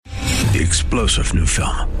The explosive new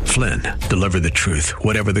film, Flynn, deliver the truth,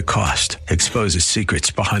 whatever the cost, exposes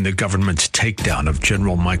secrets behind the government's takedown of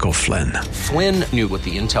General Michael Flynn. Flynn knew what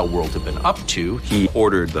the intel world had been up to. He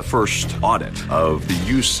ordered the first audit of the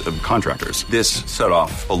use of contractors. This set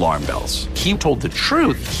off alarm bells. He told the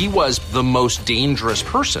truth. He was the most dangerous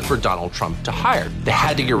person for Donald Trump to hire. They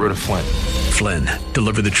had to get rid of Flynn. Flynn,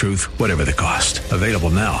 deliver the truth, whatever the cost. Available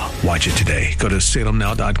now. Watch it today. Go to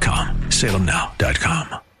salemnow.com.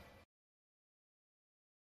 salemnow.com.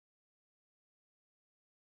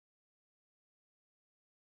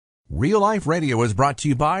 Real Life Radio is brought to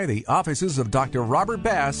you by the offices of Dr. Robert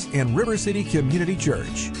Bass in River City Community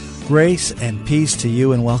Church. Grace and peace to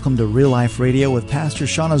you, and welcome to Real Life Radio with Pastor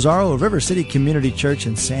Sean Azzaro of River City Community Church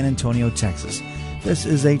in San Antonio, Texas. This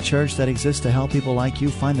is a church that exists to help people like you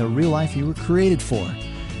find the real life you were created for.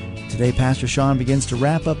 Today, Pastor Sean begins to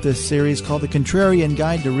wrap up this series called The Contrarian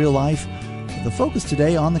Guide to Real Life, with the focus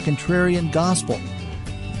today on the Contrarian Gospel.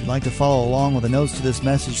 If you'd like to follow along with the notes to this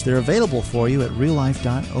message, they're available for you at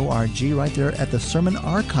reallife.org, right there at the Sermon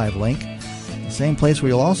Archive link, the same place where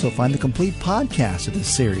you'll also find the complete podcast of this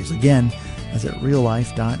series. Again, that's at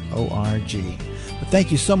reallife.org. But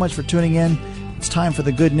thank you so much for tuning in. It's time for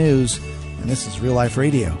the good news, and this is Real Life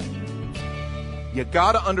Radio. You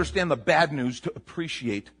got to understand the bad news to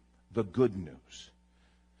appreciate the good news.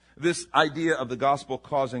 This idea of the gospel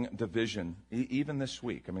causing division, even this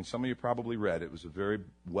week, I mean, some of you probably read, it was a very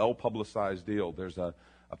well-publicized deal. There's a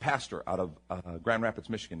pastor out of Grand Rapids,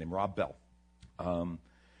 Michigan named Rob Bell. And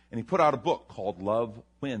he put out a book called Love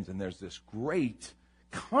Wins, and there's this great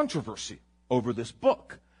controversy over this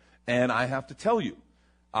book. And I have to tell you,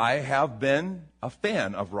 I have been a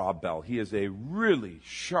fan of Rob Bell. He is a really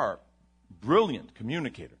sharp, brilliant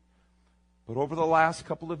communicator. But over the last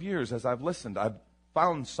couple of years, as I've listened, I've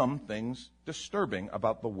found some things disturbing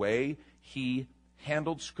about the way he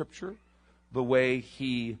handled Scripture, the way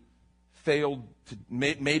he failed to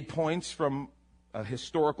made points from a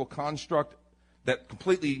historical construct that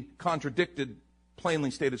completely contradicted plainly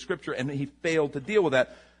stated Scripture, and he failed to deal with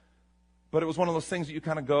that. But it was one of those things that you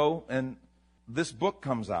kind of go, and this book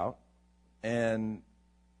comes out, and,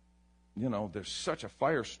 you know, there's such a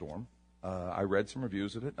firestorm. I read some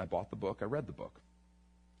reviews of it, and I bought the book. I read the book.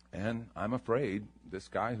 And I'm afraid this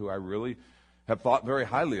guy who I really have thought very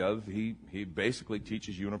highly of, he basically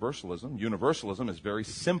teaches universalism. Universalism is very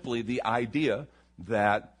simply the idea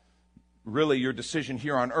that really your decision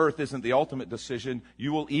here on earth isn't the ultimate decision.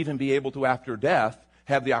 You will even be able to, after death,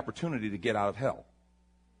 have the opportunity to get out of hell.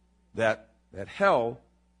 That hell,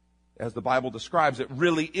 as the Bible describes it,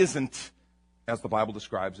 really isn't as the Bible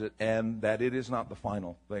describes it, and that it is not the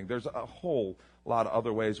final thing. There's a whole lot of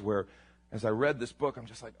other ways where, as I read this book, I'm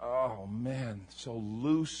just like, oh man, so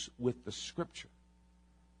loose with the Scripture.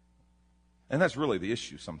 And that's really the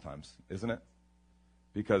issue sometimes, isn't it?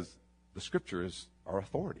 Because the Scripture is our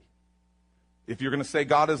authority. If you're going to say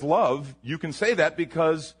God is love, you can say that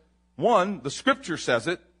because, one, the Scripture says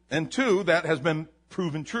it, and two, that has been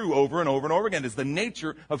proven true over and over and over again, is the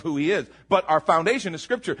nature of who he is. But our foundation is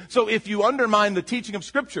Scripture. So if you undermine the teaching of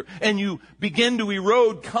Scripture and you begin to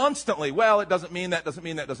erode constantly, well, it doesn't mean that, doesn't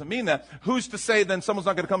mean that, doesn't mean that, who's to say then someone's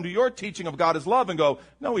not going to come to your teaching of God is love and go,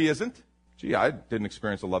 no, he isn't. Gee, I didn't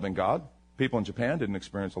experience a loving God. People in Japan didn't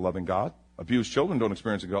experience a loving God. Abused children don't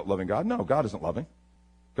experience a loving God. No, God isn't loving.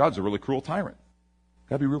 God's a really cruel tyrant.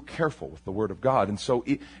 Got to be real careful with the Word of God. And so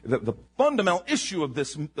the fundamental issue of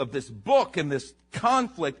this book and this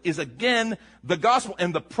conflict is, again, the gospel.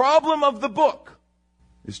 And the problem of the book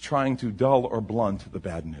is trying to dull or blunt the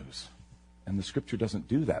bad news. And the Scripture doesn't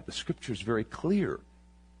do that. The Scripture is very clear.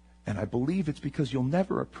 And I believe it's because you'll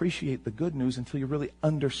never appreciate the good news until you really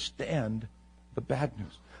understand the bad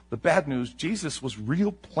news. The bad news, Jesus was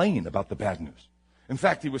real plain about the bad news. In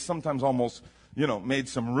fact, he was sometimes almost, made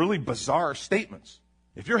some really bizarre statements.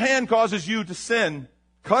 If your hand causes you to sin,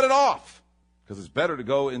 cut it off, because it's better to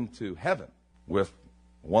go into heaven with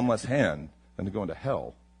one less hand than to go into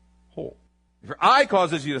hell whole. If your eye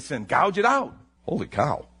causes you to sin, gouge it out. Holy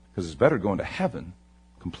cow, because it's better to go into heaven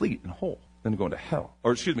complete and whole than to go into hell.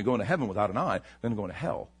 Or, go into heaven without an eye than to go into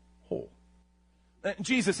hell whole. And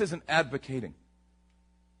Jesus isn't advocating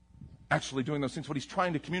actually doing those things. What he's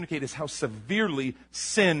trying to communicate is how severely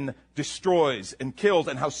sin destroys and kills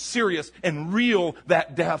and how serious and real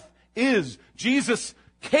that death is. Jesus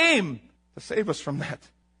came to save us from that.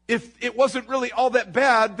 If it wasn't really all that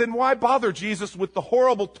bad, then why bother Jesus with the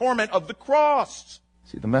horrible torment of the cross?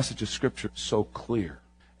 See, the message of Scripture is so clear.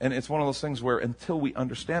 And it's one of those things where until we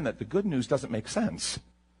understand that, the good news doesn't make sense.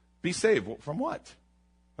 Be saved. Well, from what?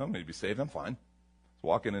 I don't need to be saved. I'm fine. I was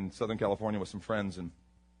walking in Southern California with some friends, and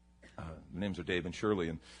the names are Dave and Shirley,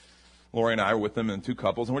 and Lori and I were with them and two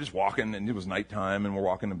couples, and we're just walking, and it was nighttime, and we're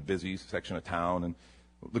walking in a busy section of town, and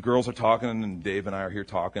the girls are talking, and Dave and I are here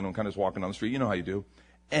talking, and we're kind of just walking down the street. You know how you do.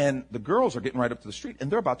 And the girls are getting right up to the street,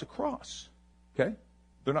 and they're about to cross, okay?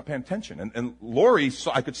 They're not paying attention. And Lori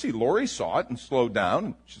saw, I could see Lori saw it and slowed down,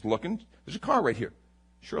 and she's looking. There's a car right here.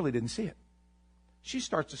 Shirley didn't see it. She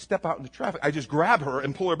starts to step out into traffic. I just grab her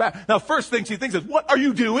and pull her back. Now, first thing she thinks is, what are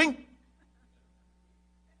you doing?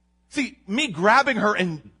 See, me grabbing her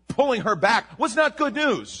and pulling her back was not good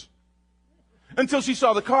news until she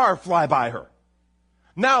saw the car fly by her.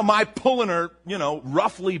 Now my pulling her,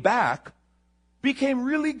 roughly back became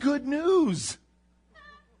really good news.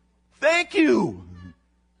 Thank you.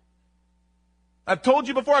 I've told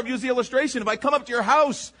you before, I've used the illustration. If I come up to your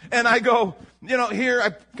house and I go, here,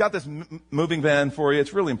 I've got this moving van for you.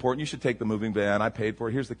 It's really important. You should take the moving van. I paid for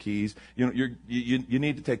it. Here's the keys. You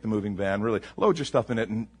need to take the moving van, really. Load your stuff in it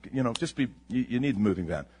and, you need the moving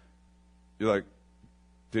van. You're like,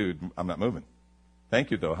 dude, I'm not moving. Thank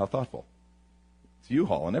you, though. How thoughtful. It's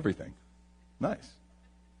U-Haul and everything. Nice.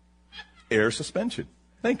 Air suspension.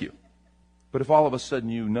 Thank you. But if all of a sudden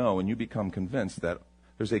you know and you become convinced that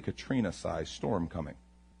there's a Katrina-sized storm coming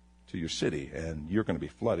to your city and you're going to be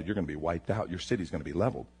flooded, you're going to be wiped out, your city's going to be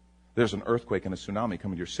leveled. There's an earthquake and a tsunami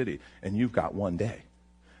coming to your city and you've got one day.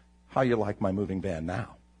 How you like my moving van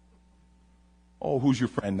now? Oh, who's your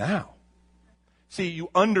friend now? See, you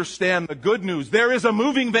understand the good news. There is a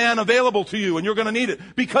moving van available to you, and you're going to need it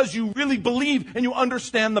because you really believe and you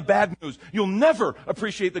understand the bad news. You'll never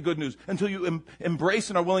appreciate the good news until you embrace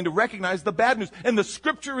and are willing to recognize the bad news. And the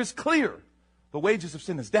scripture is clear. The wages of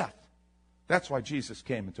sin is death. That's why Jesus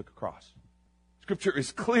came and took a cross. Scripture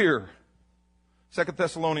is clear. 2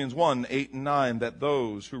 Thessalonians 1, 8 and 9, that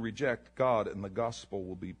those who reject God and the gospel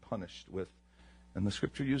will be punished with, and the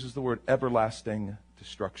scripture uses the word everlasting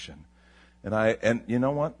destruction. And you know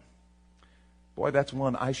what? Boy, that's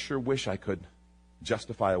one I sure wish I could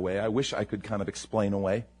justify away. I wish I could kind of explain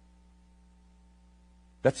away.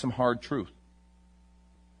 That's some hard truth.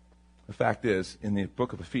 The fact is, in the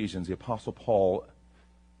book of Ephesians, the Apostle Paul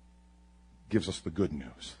gives us the good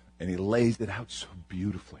news, and he lays it out so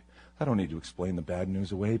beautifully. I don't need to explain the bad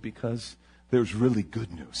news away because there's really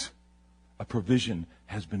good news. A provision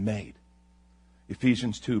has been made.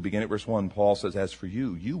 Ephesians 2, beginning at verse 1, Paul says, as for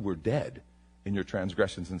you, you were dead in your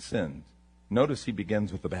transgressions and sins. Notice he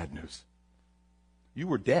begins with the bad news. You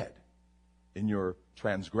were dead in your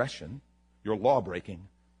transgression, your law-breaking,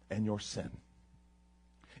 and your sin,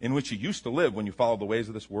 in which you used to live when you followed the ways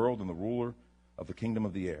of this world and the ruler of the kingdom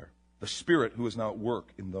of the air, the spirit who is now at work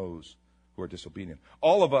in those who are disobedient.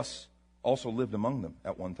 All of us also lived among them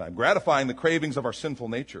at one time, gratifying the cravings of our sinful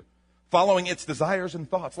nature, following its desires and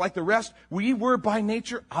thoughts. Like the rest, we were by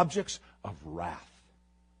nature objects of wrath.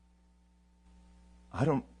 I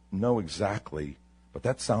don't know exactly, but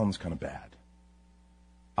that sounds kind of bad.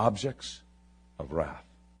 Objects of wrath.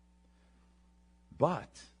 But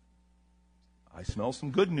I smell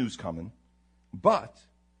some good news coming. But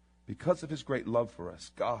because of his great love for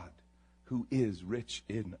us, God, who is rich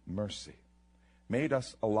in mercy, made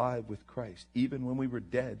us alive with Christ, even when we were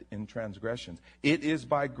dead in transgressions. It is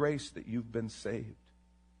by grace that you've been saved.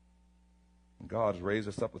 And God has raised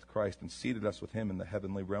us up with Christ and seated us with him in the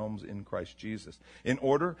heavenly realms in Christ Jesus, in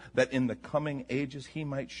order that in the coming ages he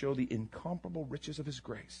might show the incomparable riches of his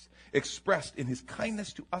grace, expressed in his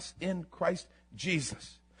kindness to us in Christ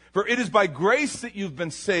Jesus. For it is by grace that you've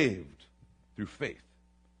been saved through faith.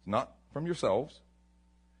 It's not from yourselves.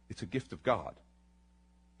 It's a gift of God.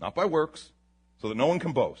 Not by works, so that no one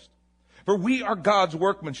can boast. For we are God's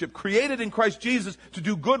workmanship, created in Christ Jesus to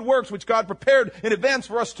do good works which God prepared in advance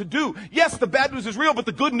for us to do. Yes, the bad news is real, but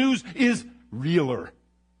the good news is realer.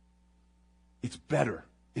 It's better.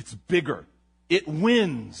 It's bigger. It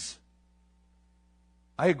wins.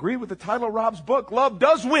 I agree with the title of Rob's book. Love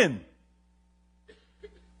does win.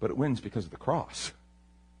 But it wins because of the cross.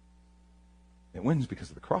 It wins because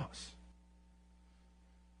of the cross.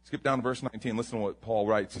 Skip down to verse 19. Listen to what Paul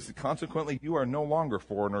writes. He says, consequently, you are no longer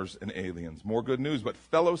foreigners and aliens. More good news, but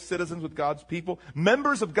fellow citizens with God's people,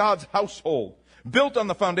 members of God's household, built on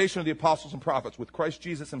the foundation of the apostles and prophets, with Christ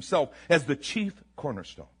Jesus himself as the chief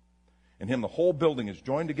cornerstone. In him the whole building is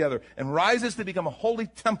joined together and rises to become a holy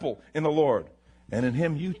temple in the Lord. And in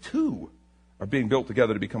him you too are being built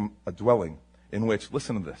together to become a dwelling in which,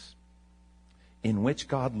 listen to this, in which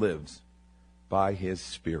God lives by his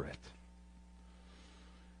Spirit.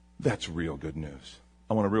 That's real good news.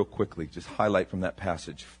 I want to real quickly just highlight from that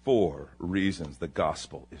passage 4 reasons the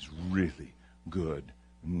gospel is really good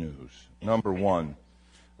news. Number 1,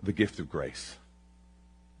 the gift of grace.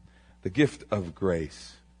 The gift of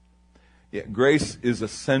grace. Yeah, grace is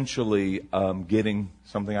essentially getting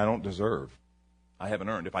something I don't deserve. I haven't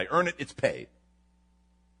earned. If I earn it, it's paid.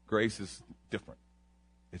 Grace is different.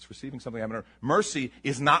 It's receiving something I haven't earned. Mercy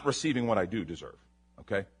is not receiving what I do deserve.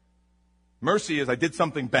 Okay? Mercy is I did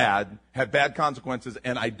something bad, had bad consequences,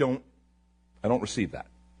 and I don't receive that.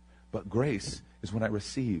 But grace is when I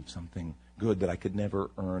receive something good that I could never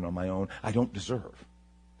earn on my own. I don't deserve.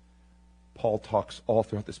 Paul talks all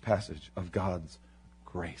throughout this passage of God's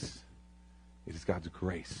grace. It is God's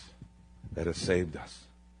grace that has saved us.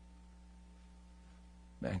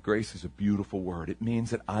 Man, grace is a beautiful word. It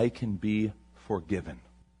means that I can be forgiven.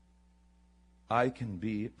 I can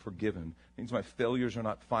be forgiven. It means my failures are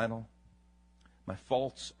not final. My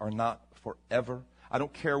faults are not forever. I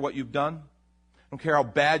don't care what you've done. I don't care how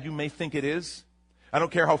bad you may think it is. I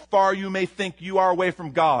don't care how far you may think you are away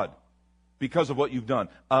from God because of what you've done.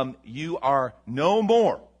 You are no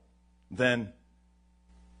more than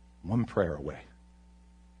one prayer away.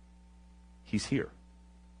 He's here.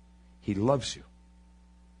 He loves you.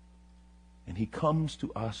 And he comes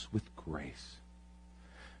to us with grace.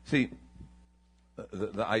 See,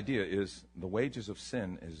 the idea is the wages of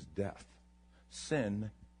sin is death.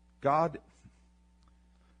 Sin, for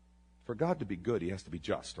God to be good, he has to be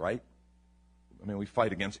just, right? I mean, we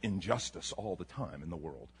fight against injustice all the time in the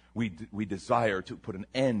world. We desire to put an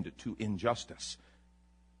end to injustice.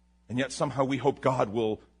 And yet somehow we hope God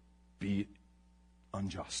will be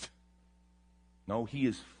unjust. No, he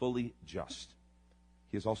is fully just.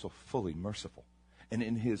 He is also fully merciful. And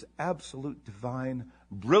in his absolute divine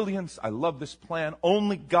brilliance, I love this plan.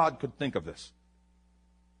 Only God could think of this.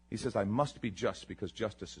 He says, I must be just because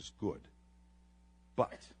justice is good.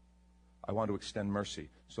 But I want to extend mercy.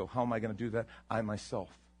 So how am I going to do that? I myself,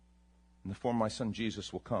 in the form of my son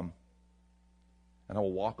Jesus, will come. And I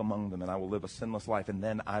will walk among them, and I will live a sinless life. And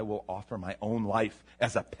then I will offer my own life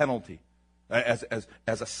as a penalty, as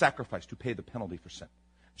a sacrifice to pay the penalty for sin.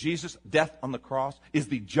 Jesus' death on the cross is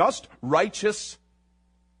the just, righteous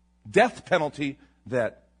death penalty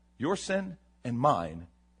that your sin and mine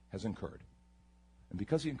has incurred. And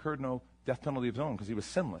because he incurred no death penalty of his own, because he was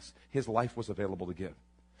sinless, his life was available to give.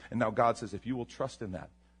 And now God says, if you will trust in that,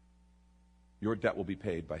 your debt will be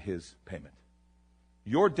paid by his payment.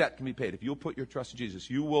 Your debt can be paid. If you'll put your trust in Jesus,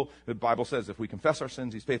 you will, the Bible says, if we confess our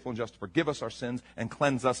sins, he's faithful and just to forgive us our sins and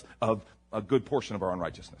cleanse us of a good portion of our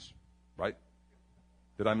unrighteousness. Right?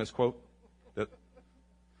 Did I misquote?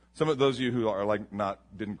 Some of those of you who are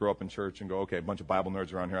didn't grow up in church and go, okay, a bunch of Bible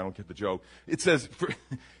nerds around here, I don't get the joke. It says,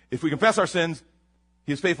 if we confess our sins,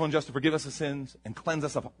 he is faithful and just to forgive us the sins and cleanse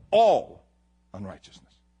us of all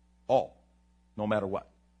unrighteousness. All. No matter what.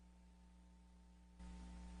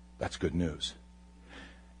 That's good news.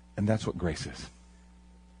 And that's what grace is.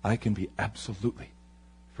 I can be absolutely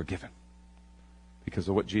forgiven because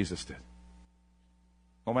of what Jesus did.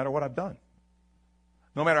 No matter what I've done.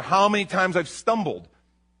 No matter how many times I've stumbled,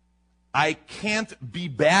 I can't be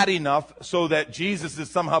bad enough so that Jesus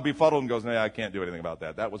is somehow befuddled and goes, no, I can't do anything about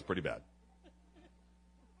that. That was pretty bad.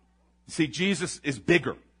 See, Jesus is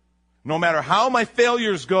bigger. No matter how my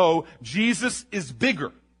failures go, Jesus is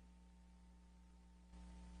bigger.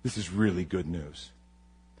 This is really good news.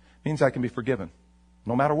 It means I can be forgiven,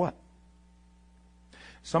 no matter what.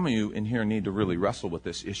 Some of you in here need to really wrestle with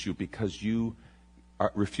this issue because you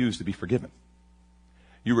refuse to be forgiven.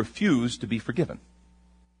 You refuse to be forgiven.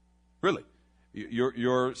 Really.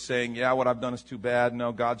 You're saying, yeah, what I've done is too bad.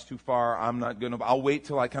 No, God's too far. I'm not going to. I'll wait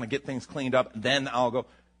till I kind of get things cleaned up. Then I'll go.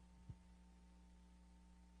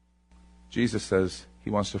 Jesus says he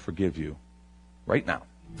wants to forgive you right now,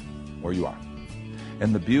 where you are.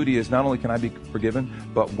 And the beauty is not only can I be forgiven,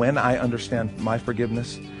 but when I understand my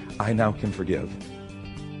forgiveness, I now can forgive.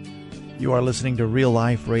 You are listening to Real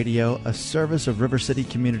Life Radio, a service of River City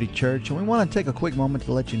Community Church, and we want to take a quick moment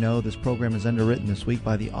to let you know this program is underwritten this week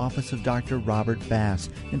by the Office of Dr. Robert Bass,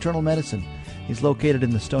 Internal Medicine. He's located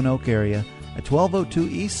in the Stone Oak area at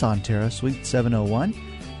 1202 East Sonterra, Suite 701.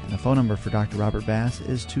 And the phone number for Dr. Robert Bass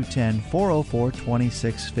is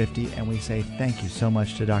 210-404-2650, and we say thank you so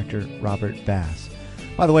much to Dr. Robert Bass.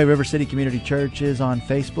 By the way, River City Community Church is on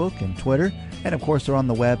Facebook and Twitter, and of course they're on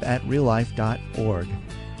the web at reallife.org.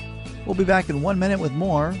 We'll be back in 1 minute with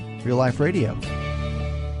more Real Life Radio.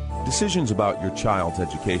 Decisions about your child's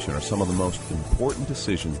education are some of the most important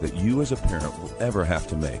decisions that you as a parent will ever have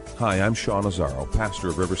to make. Hi, I'm Sean Azzaro, pastor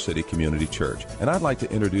of River City Community Church, and I'd like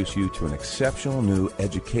to introduce you to an exceptional new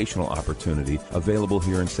educational opportunity available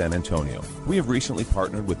here in San Antonio. We have recently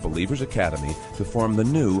partnered with Believers Academy to form the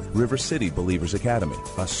new River City Believers Academy,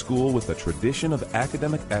 a school with a tradition of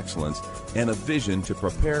academic excellence and a vision to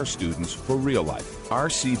prepare students for real life.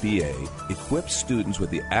 RCBA equips students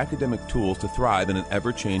with the academic tools to thrive in an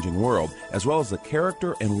ever-changing world, as well as the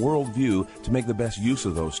character and worldview to make the best use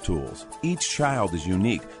of those tools. Each child is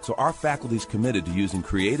unique, so our faculty is committed to using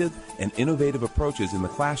creative and innovative approaches in the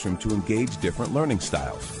classroom to engage different learning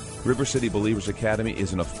styles. River City Believers Academy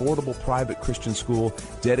is an affordable private Christian school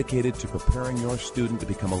dedicated to preparing your student to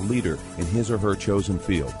become a leader in his or her chosen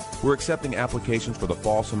field. We're accepting applications for the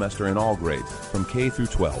fall semester in all grades, from K through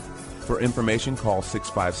 12. For information, call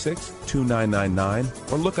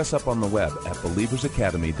 656-2999 or look us up on the web at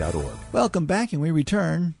believersacademy.org. Welcome back, and we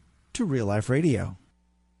return to Real Life Radio.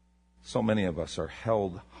 So many of us are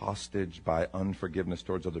held hostage by unforgiveness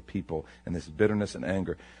towards other people and this bitterness and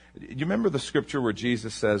anger. You remember the scripture where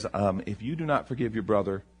Jesus says, if you do not forgive your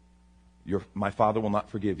brother, my Father will not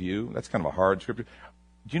forgive you? That's kind of a hard scripture.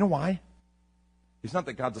 Do you know why? It's not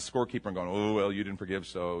that God's a scorekeeper and going, oh, well, you didn't forgive,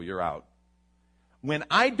 so you're out. When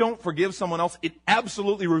I don't forgive someone else, it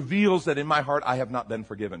absolutely reveals that in my heart I have not been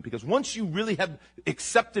forgiven. Because once you really have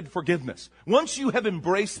accepted forgiveness, once you have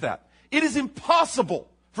embraced that, it is impossible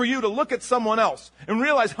for you to look at someone else and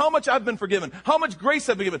realize how much I've been forgiven, how much grace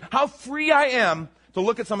I've been given, how free I am to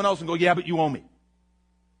look at someone else and go, yeah, but you owe me.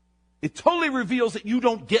 It totally reveals that you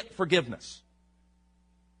don't get forgiveness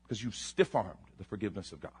because you've stiff-armed the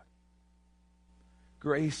forgiveness of God.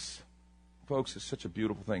 Grace, folks, is such a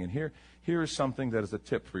beautiful thing. And here is something that is a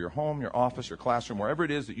tip for your home, your office, your classroom, wherever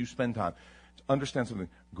it is that you spend time. To understand something.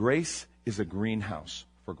 Grace is a greenhouse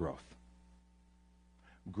for growth.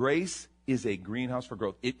 Grace is a greenhouse for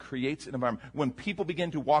growth. It creates an environment. When people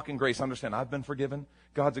begin to walk in grace, understand, I've been forgiven.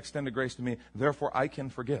 God's extended grace to me. Therefore, I can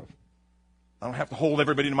forgive. I don't have to hold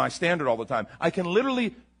everybody to my standard all the time. I can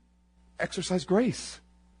literally exercise grace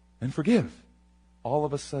and forgive. All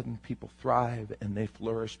of a sudden, people thrive and they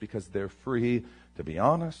flourish because they're free to be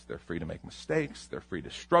honest. They're free to make mistakes. They're free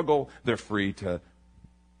to struggle. They're free to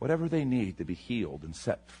whatever they need to be healed and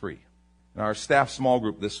set free. In our staff small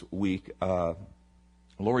group this week,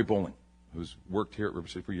 Lori Bowling, who's worked here at River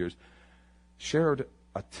City for years, shared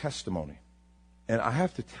a testimony. And I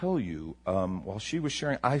have to tell you, while she was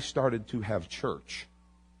sharing, I started to have church.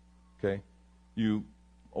 Okay? You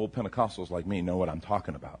old Pentecostals like me know what I'm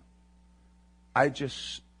talking about.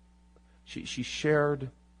 She shared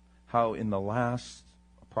how in the last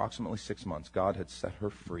approximately 6 months, God had set her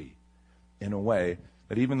free in a way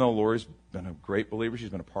that even though Lori's been a great believer, she's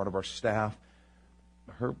been a part of our staff,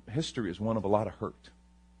 her history is one of a lot of hurt.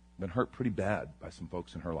 Been hurt pretty bad by some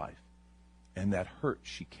folks in her life. And that hurt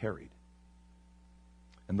she carried.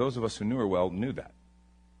 And those of us who knew her well knew that.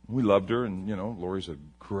 We loved her, and, Lori's a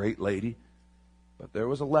great lady. But there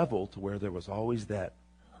was a level to where there was always that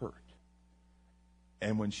hurt.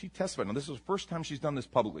 And when she testified, now this is the first time she's done this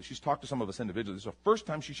publicly. She's talked to some of us individually. This is the first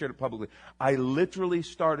time she shared it publicly. I literally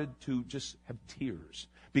started to just have tears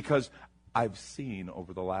because I've seen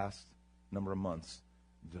over the last number of months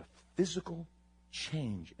the physical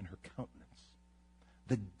change in her countenance,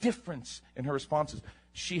 the difference in her responses.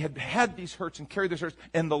 She had had these hurts and carried these hurts,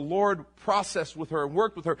 and the Lord processed with her and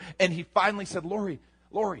worked with her, and he finally said, Lori,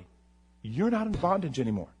 you're not in bondage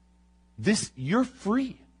anymore. You're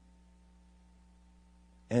free.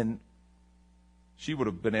 And she would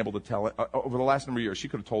have been able to tell it, over the last number of years, she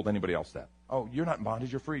could have told anybody else that. Oh, you're not in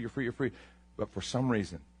bondage, you're free, you're free, you're free. But for some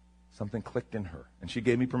reason, something clicked in her, and she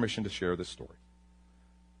gave me permission to share this story.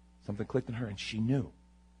 Something clicked in her, and she knew,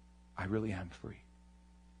 I really am free.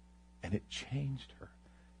 And it changed her.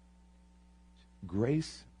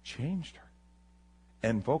 Grace changed her.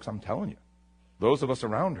 And folks, I'm telling you, those of us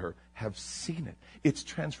around her have seen it. It's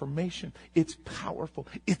transformation. It's powerful.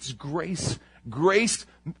 It's grace. Grace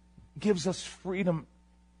gives us freedom.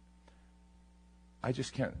 I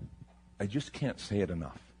just can't say it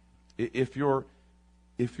enough. If you're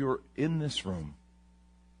in this room,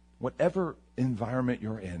 whatever environment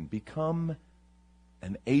you're in, become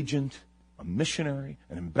an agent, a missionary,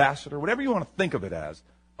 an ambassador, whatever you want to think of it as,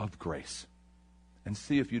 of grace. And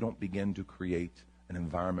see if you don't begin to create an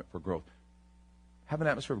environment for growth. Have an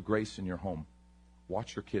atmosphere of grace in your home.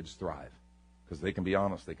 Watch your kids thrive. Because they can be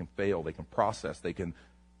honest, they can fail, they can process, they can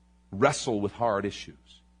wrestle with hard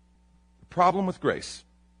issues. The problem with grace,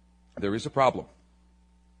 there is a problem.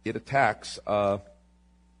 It attacks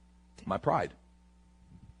my pride.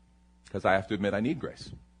 Because I have to admit I need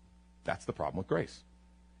grace. That's the problem with grace.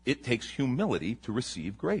 It takes humility to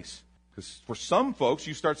receive grace. Because for some folks,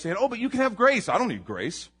 you start saying, oh, but you can have grace. I don't need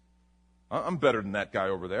grace. I'm better than that guy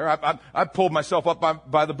over there. I've pulled myself up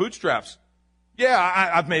by the bootstraps.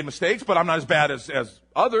 Yeah, I've made mistakes, but I'm not as bad as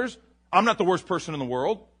others. I'm not the worst person in the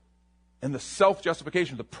world. And the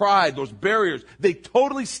self-justification, the pride, those barriers, they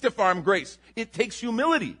totally stiff-arm grace. It takes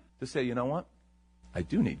humility to say, you know what? I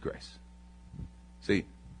do need grace. See,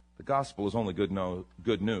 the gospel is only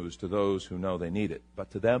good news to those who know they need it.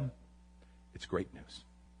 But to them, it's great news.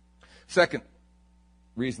 Second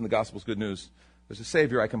reason the gospel is good news, there's a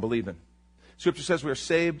Savior I can believe in. Scripture says we are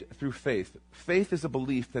saved through faith. Faith is a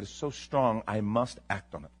belief that is so strong, I must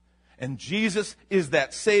act on it. And Jesus is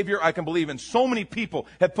that Savior I can believe in. So many people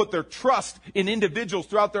have put their trust in individuals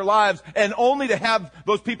throughout their lives, and only to have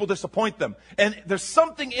those people disappoint them. And there's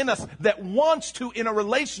something in us that wants to, in a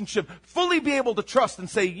relationship, fully be able to trust and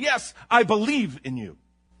say, yes, I believe in you.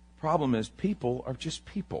 The problem is people are just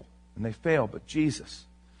people, and they fail. But Jesus,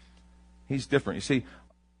 He's different. You see,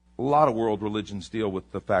 a lot of world religions deal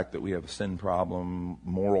with the fact that we have a sin problem,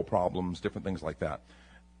 moral problems, different things like that.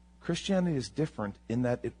 Christianity is different in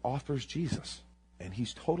that it offers Jesus, and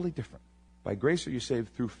He's totally different. By grace are you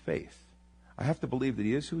saved through faith. I have to believe that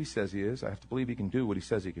He is who He says He is. I have to believe He can do what He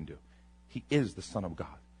says He can do. He is the Son of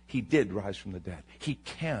God. He did rise from the dead. He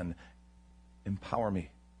can empower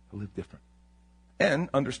me to live different. And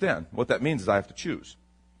understand, what that means is I have to choose.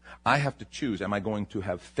 I have to choose. Am I going to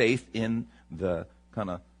have faith in the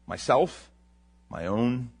kind of myself, my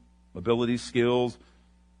own abilities, skills,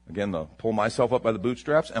 again, pull myself up by the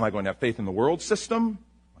bootstraps? Am I going to have faith in the world system,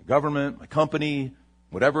 my government, my company,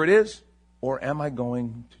 whatever it is? Or am I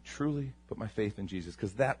going to truly put my faith in Jesus?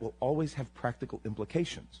 Because that will always have practical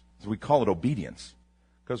implications. So we call it obedience.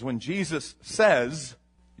 Because when Jesus says,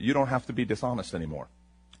 you don't have to be dishonest anymore,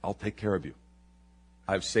 I'll take care of you.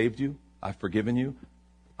 I've saved you. I've forgiven you.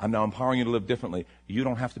 I'm now empowering you to live differently. You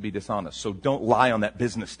don't have to be dishonest. So don't lie on that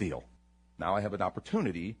business deal. Now I have an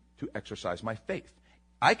opportunity to exercise my faith.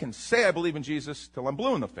 I can say I believe in Jesus till I'm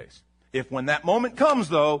blue in the face. If when that moment comes,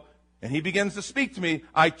 though, and He begins to speak to me,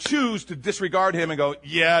 I choose to disregard Him and go,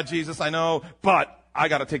 yeah, Jesus, I know, but I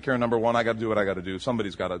got to take care of number one. I got to do what I got to do.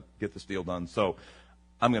 Somebody's got to get this deal done. So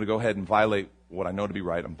I'm going to go ahead and violate what I know to be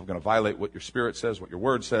right. I'm going to violate what your Spirit says, what your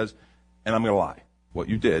Word says, and I'm going to lie. What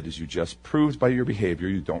you did is you just proved by your behavior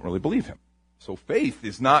you don't really believe Him. So faith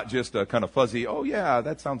is not just a kind of fuzzy, oh yeah,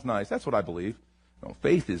 that sounds nice, that's what I believe. No,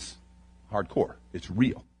 faith is hardcore. It's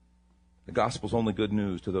real. The gospel's only good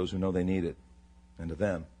news to those who know they need it. And to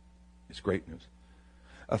them, it's great news.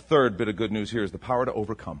 A third bit of good news here is the power to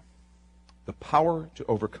overcome. The power to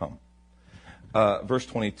overcome. Verse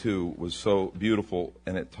 22 was so beautiful,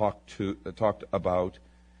 and it talked about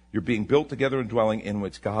you're being built together in a dwelling in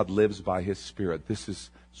which God lives by His Spirit. This is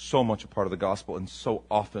so much a part of the gospel, and so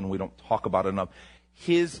often we don't talk about it enough.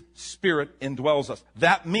 His Spirit indwells us.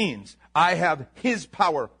 That means I have His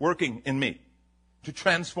power working in me to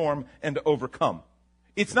transform and to overcome.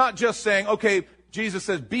 It's not just saying, okay, Jesus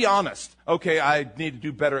says, be honest. Okay, I need to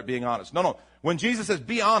do better at being honest. No. When Jesus says,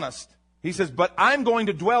 be honest, He says, but I'm going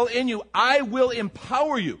to dwell in you. I will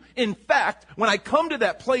empower you. In fact, when I come to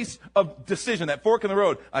that place of decision, that fork in the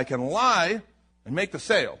road, I can lie and make the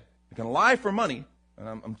sale. I can lie for money.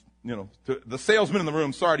 And the salesman in the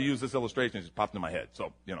room, sorry to use this illustration, it just popped into my head.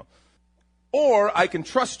 So, Or I can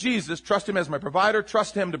trust Jesus, trust Him as my provider,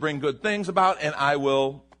 trust Him to bring good things about, and I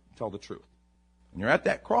will tell the truth. When you're at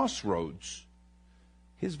that crossroads,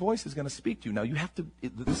 His voice is going to speak to you. Now,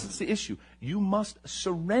 this is the issue. You must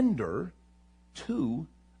surrender to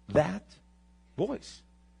that voice.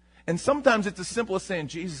 And sometimes it's as simple as saying,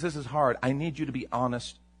 Jesus, this is hard. I need you to be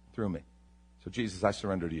honest through me. So, Jesus, I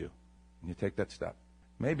surrender to you. And you take that step.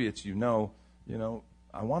 Maybe it's,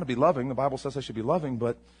 I want to be loving. The Bible says I should be loving,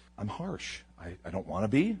 but I'm harsh. I don't want to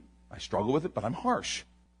be. I struggle with it, but I'm harsh.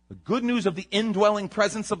 The good news of the indwelling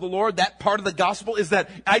presence of the Lord, that part of the gospel, is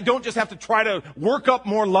that I don't just have to try to work up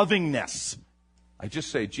more lovingness. I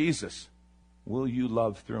just say, Jesus, will you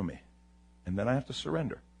love through me? And then I have to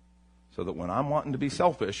surrender. So that when I'm wanting to be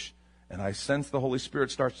selfish and I sense the Holy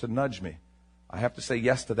Spirit starts to nudge me, I have to say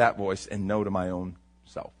yes to that voice and no to my own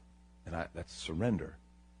self. And that's surrender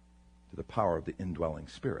to the power of the indwelling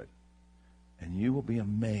Spirit. And you will be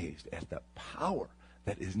amazed at the power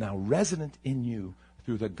that is now resident in you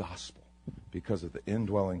through the gospel because of the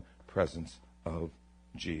indwelling presence of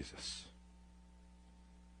Jesus.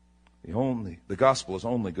 The gospel is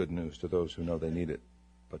only good news to those who know they need it,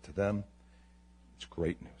 but to them, it's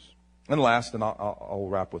great news. And last, and I'll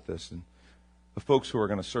wrap with this, and the folks who are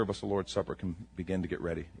going to serve us the Lord's Supper can begin to get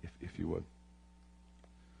ready, if you would.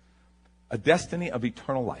 A destiny of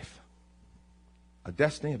eternal life a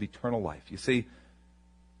destiny of eternal life. You see,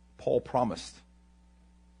 Paul promised,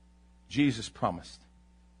 Jesus promised,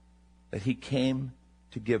 that he came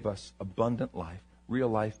to give us abundant life, real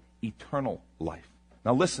life, eternal life.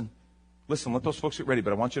 Now listen, let those folks get ready,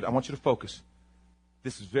 but I want you to focus.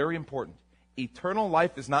 This is very important. Eternal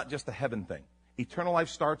life is not just a heaven thing. Eternal life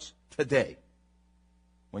starts today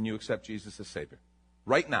when you accept Jesus as Savior.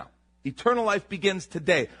 Right now. Eternal life begins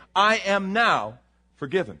today. I am now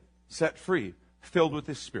forgiven, set free, filled with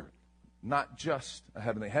His Spirit. Not just a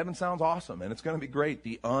heaven thing. Heaven sounds awesome, and it's going to be great.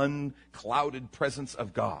 The unclouded presence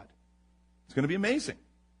of God. It's going to be amazing.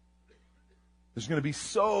 There's going to be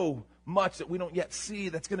so much that we don't yet see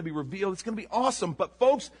that's going to be revealed. It's going to be awesome. But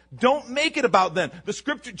folks, don't make it about them. The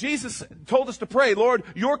scripture, Jesus told us to pray, Lord,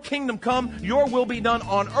 your kingdom come, your will be done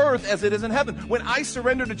on earth as it is in heaven. When I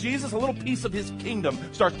surrender to Jesus, a little piece of His kingdom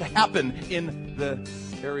starts to happen in the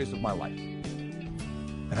areas of my life.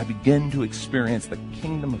 And I begin to experience the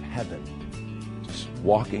kingdom of heaven, just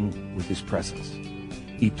walking with His presence.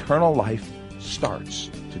 Eternal life starts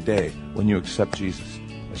today when you accept Jesus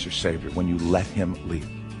as your Savior, when you let Him lead.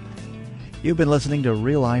 You've been listening to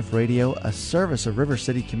Real Life Radio, a service of River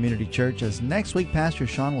City Community Church. As next week, Pastor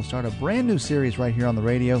Sean will start a brand new series right here on the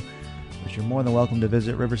radio, which you're more than welcome to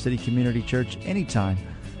visit River City Community Church anytime.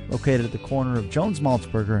 Located at the corner of Jones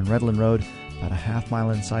Maltzberger and Redland Road, about a half-mile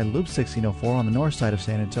inside Loop 1604 on the north side of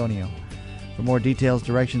San Antonio. For more details,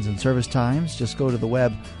 directions, and service times, just go to the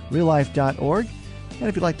web, reallife.org. And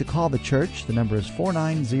if you'd like to call the church, the number is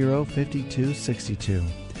 490-5262.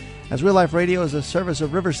 As Real Life Radio is a service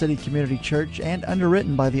of River City Community Church and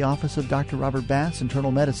underwritten by the Office of Dr. Robert Bass,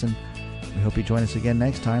 Internal Medicine, we hope you join us again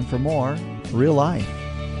next time for more Real Life.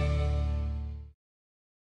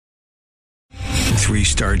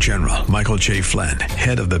 3-star General Michael J. Flynn,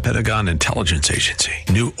 head of the Pentagon Intelligence Agency,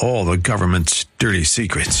 knew all the government's dirty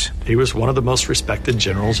secrets. He was one of the most respected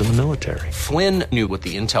generals in the military. Flynn knew what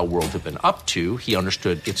the intel world had been up to. He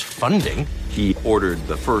understood its funding. He ordered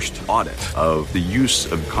the first audit of the use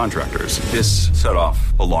of contractors. This set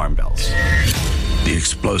off alarm bells. The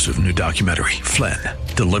explosive new documentary, Flynn,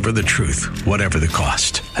 Deliver the Truth, Whatever the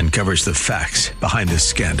Cost, uncovers the facts behind this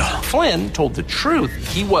scandal. Flynn told the truth.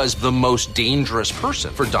 He was the most dangerous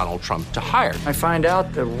person for Donald Trump to hire. I find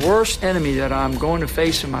out the worst enemy that I'm going to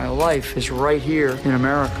face in my life is right here in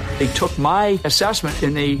America. They took my assessment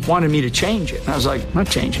and they wanted me to change it. And I was like, I'm not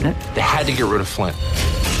changing it. They had to get rid of Flynn.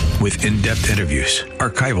 With in-depth interviews,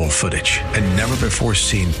 archival footage, and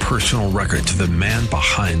never-before-seen personal records of the man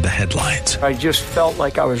behind the headlines. I just felt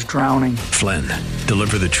like I was drowning. Flynn,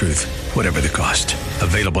 Deliver the Truth, Whatever the Cost.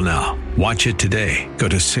 Available now. Watch it today. Go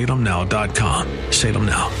to salemnow.com.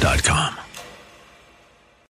 salemnow.com.